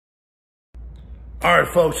All right,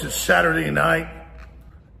 folks, it's Saturday night,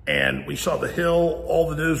 and we saw the Hill,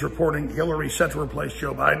 all the news reporting Hillary set to replace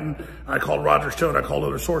Joe Biden. I called Roger Stone, I called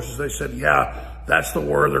other sources. They said, yeah, that's the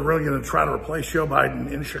word. They're really going to try to replace Joe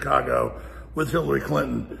Biden in Chicago with Hillary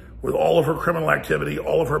Clinton, with all of her criminal activity,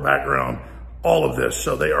 all of her background, all of this.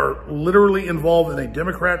 So they are literally involved in a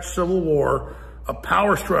Democrat civil war, a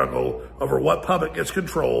power struggle over what public gets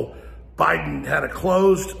control. Biden had a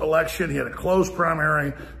closed election. He had a closed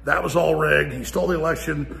primary. That was all rigged. He stole the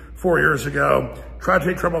election 4 years ago, tried to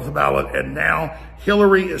take Trump off the ballot, and now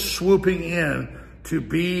Hillary is swooping in to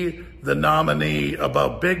be the nominee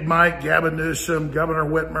above Big Mike, Gavin Newsom, Governor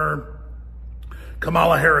Whitmer,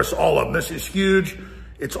 Kamala Harris, all of them. This is huge.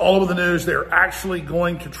 It's all over the news. They're actually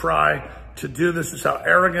going to try to do this. Is how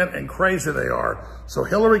arrogant and crazy they are. So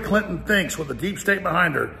Hillary Clinton thinks, with the deep state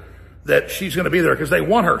behind her, that she's going to be there because they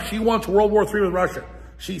want her. She wants World War III with Russia.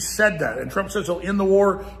 She said that. And Trump says he'll end the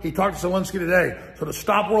war. He talked to Zelensky today. So to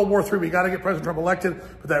stop World War III, we got to get President Trump elected.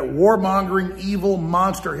 But that warmongering, evil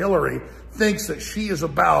monster Hillary thinks that she is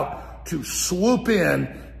about to swoop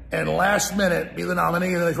in and last minute be the nominee,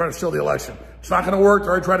 and then they try to steal the election. It's not going to work.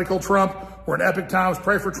 They're already trying to kill Trump. We're in epic times.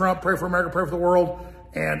 Pray for Trump. Pray for America. Pray for the world.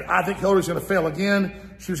 And I think Hillary's going to fail again.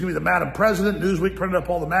 She was going to be the Madam President. Newsweek printed up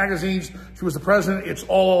all the magazines. She was the president. It's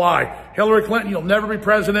all a lie. Hillary Clinton, you'll never be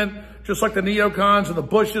president. Just like the neocons and the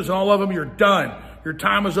Bushes and all of them, you're done. Your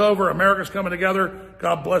time is over. America's coming together.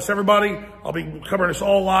 God bless everybody. I'll be covering this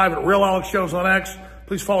all live at Real Alex Jones on X.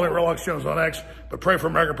 Please follow me at Real Alex Jones on X. But pray for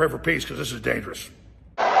America, pray for peace, because this is dangerous.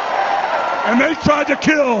 And they tried to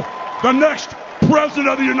kill the next president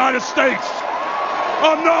of the United States.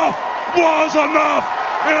 Enough was enough.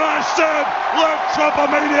 And I said, let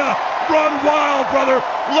Trumpomania run wild, brother.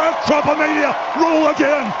 Let Trumpomania rule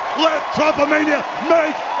again. Let Trumpomania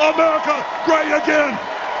make America great again.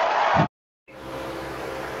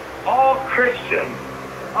 All Christians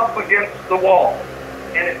up against the wall.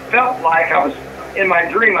 And it felt like I was, in my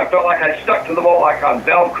dream, I felt like I stuck to the wall like on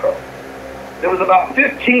Velcro. There was about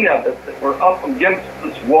 15 of us that were up against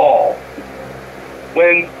this wall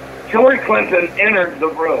when Hillary Clinton entered the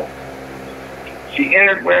room. She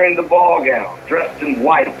entered wearing the ball gown, dressed in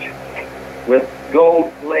white with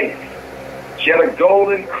gold lace. She had a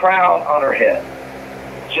golden crown on her head.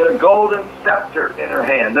 She had a golden scepter in her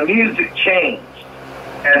hand. The music changed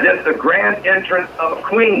as if the grand entrance of a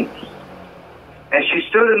queen. And she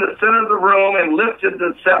stood in the center of the room and lifted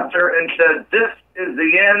the scepter and said, "This is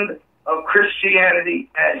the end of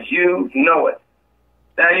Christianity as you know it."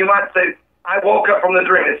 Now you might say, I woke up from the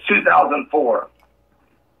dream. It's 2004.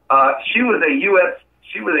 She was a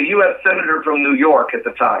U.S. senator from New York at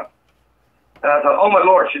the time. And I thought, oh my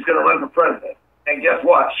Lord, she's going to run for president. And guess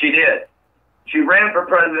what? She did. She ran for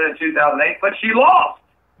president in 2008, but she lost.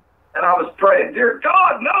 And I was praying, dear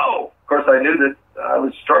God, no. Of course, I knew that I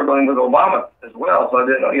was struggling with Obama as well, so I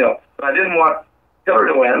didn't know, but I didn't want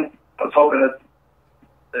Hillary to win. I was hoping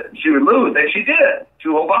that she would lose, and she did to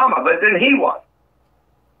Obama, but then he won.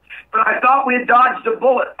 But I thought we had dodged a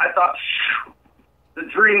bullet. I thought, phew, the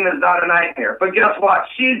dream is not a nightmare. But guess what?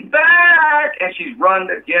 She's back, and she's run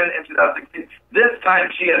again in 2016. This time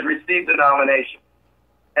she has received the nomination.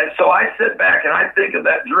 And so I sit back and I think of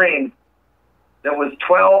that dream that was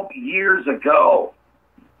 12 years ago,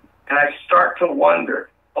 and I start to wonder,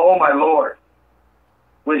 oh my Lord,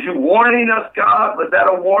 was you warning us, God? Was that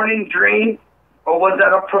a warning dream, or was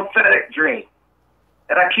that a prophetic dream?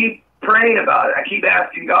 And I keep praying about it. I keep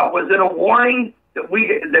asking God, was it a warning that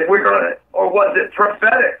we're going to, or was it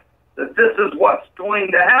prophetic that this is what's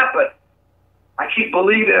going to happen? I keep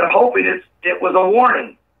believing and hoping it was a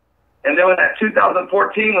warning. And then in that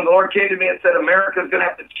 2014, when the Lord came to me and said, America's going to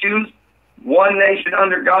have to choose one nation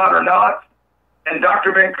under God or not, and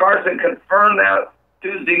Dr. Ben Carson confirmed that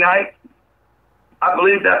Tuesday night, I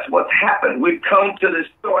believe that's what's happened. We've come to this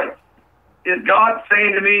choice. Is God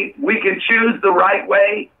saying to me, we can choose the right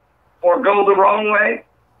way or go the wrong way?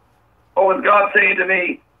 Or was God saying to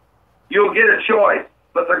me, you'll get a choice,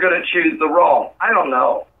 but they're going to choose the wrong? I don't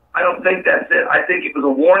know. I don't think that's it. I think it was a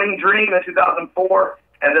warning dream in 2004,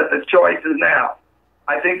 and that the choice is now.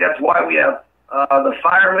 I think that's why we have the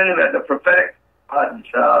firemen who had the prophetic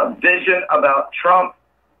vision about Trump.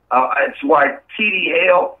 It's why D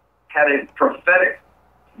Hale had a prophetic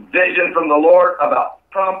vision from the Lord about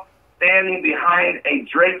Trump standing behind a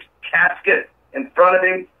draped casket in front of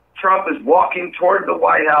him. Trump is walking toward the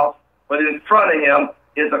White House, but in front of him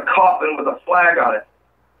is a coffin with a flag on it.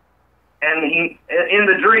 And he, in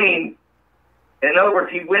the dream, in other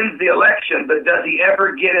words, he wins the election, but does he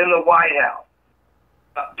ever get in the White House?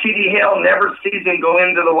 D Hale never sees him go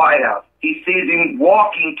into the White House. He sees him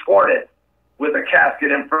walking toward it with a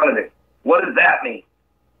casket in front of him. What does that mean?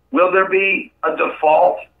 Will there be a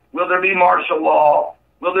default? Will there be martial law?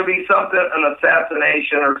 Will there be something, an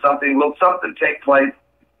assassination or something? Will something take place?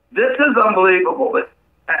 This is unbelievable. But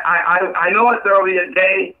I know that there will be a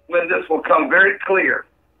day when this will come very clear.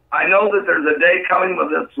 I know that there's a day coming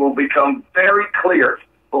when this will become very clear.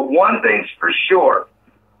 But one thing's for sure.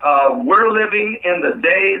 We're living in the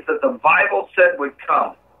days that the Bible said would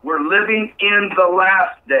come. We're living in the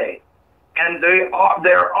last day. And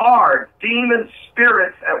there are demon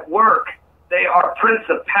spirits at work. They are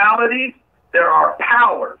principalities. There are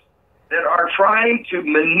powers that are trying to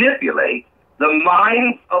manipulate the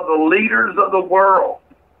minds of the leaders of the world.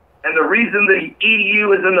 And the reason the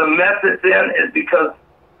EU is in the mess it's in is because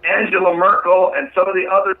Angela Merkel and some of the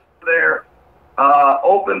others there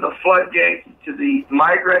opened the floodgates to the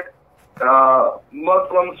migrant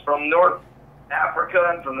Muslims from North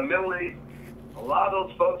Africa and from the Middle East. A lot of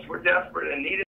those folks were desperate and needed